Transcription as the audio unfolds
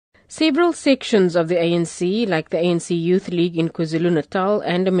Several sections of the ANC, like the ANC Youth League in KwaZulu-Natal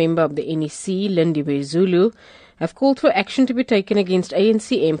and a member of the NEC, Lindiwe Zulu, have called for action to be taken against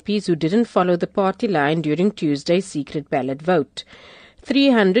ANC MPs who didn't follow the party line during Tuesday's secret ballot vote.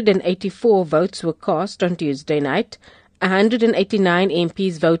 384 votes were cast on Tuesday night. 189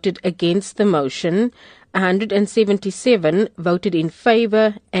 MPs voted against the motion, 177 voted in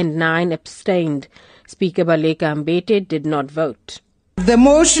favour and 9 abstained. Speaker Baleka Mbete did not vote. The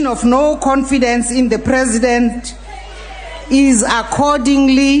motion of no confidence in the President is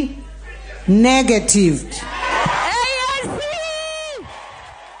accordingly negative.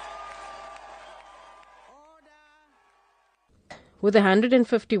 With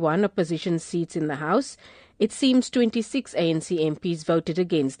 151 opposition seats in the House, it seems 26 ANC MPs voted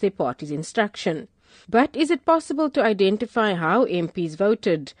against their party's instruction. But is it possible to identify how MPs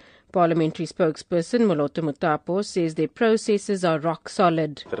voted? Parliamentary spokesperson Moloto Mutapo says their processes are rock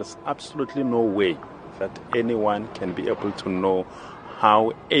solid. There is absolutely no way that anyone can be able to know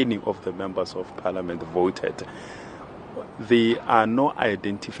how any of the members of Parliament voted. There are no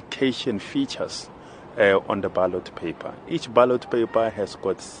identification features on the ballot paper. Each ballot paper has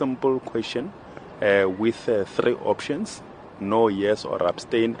got simple question with 3 options: no, yes or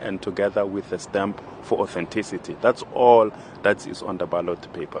abstain, and together with a stamp for authenticity. That's all that is on the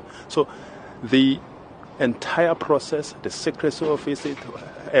ballot paper. So the entire process, the secrecy of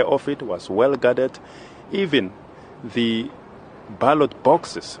it was well guarded. Even the ballot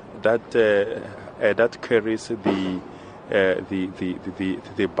boxes that carries the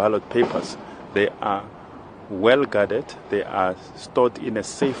ballot papers, they are well guarded. They are stored in a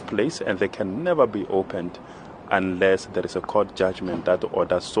safe place, and they can never be opened unless there is a court judgment that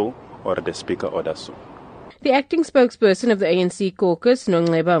orders so, or the Speaker orders so. The acting spokesperson of the ANC caucus,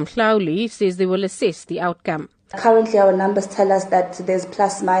 Nongceba Mhlauli, says they will assess the outcome. Currently, our numbers tell us that there's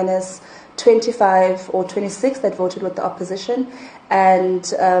plus minus 25 or 26 that voted with the opposition,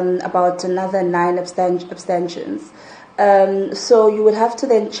 and about another 9 abstentions. So you would have to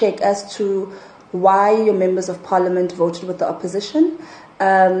then check as to why your members of parliament voted with the opposition,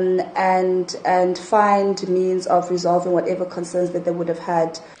 and find means of resolving whatever concerns that they would have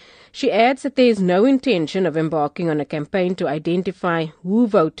had. She adds that there is no intention of embarking on a campaign to identify who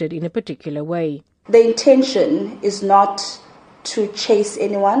voted in a particular way. The intention is not to chase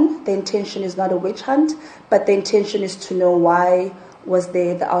anyone. The intention is not a witch hunt, but the intention is to know why was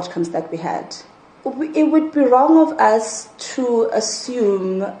there the outcomes that we had. It would be wrong of us to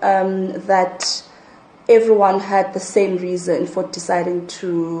assume that everyone had the same reason for deciding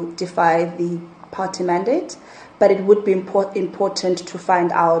to defy the party mandate, but it would be important to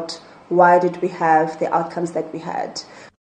find out why did we have the outcomes that we had.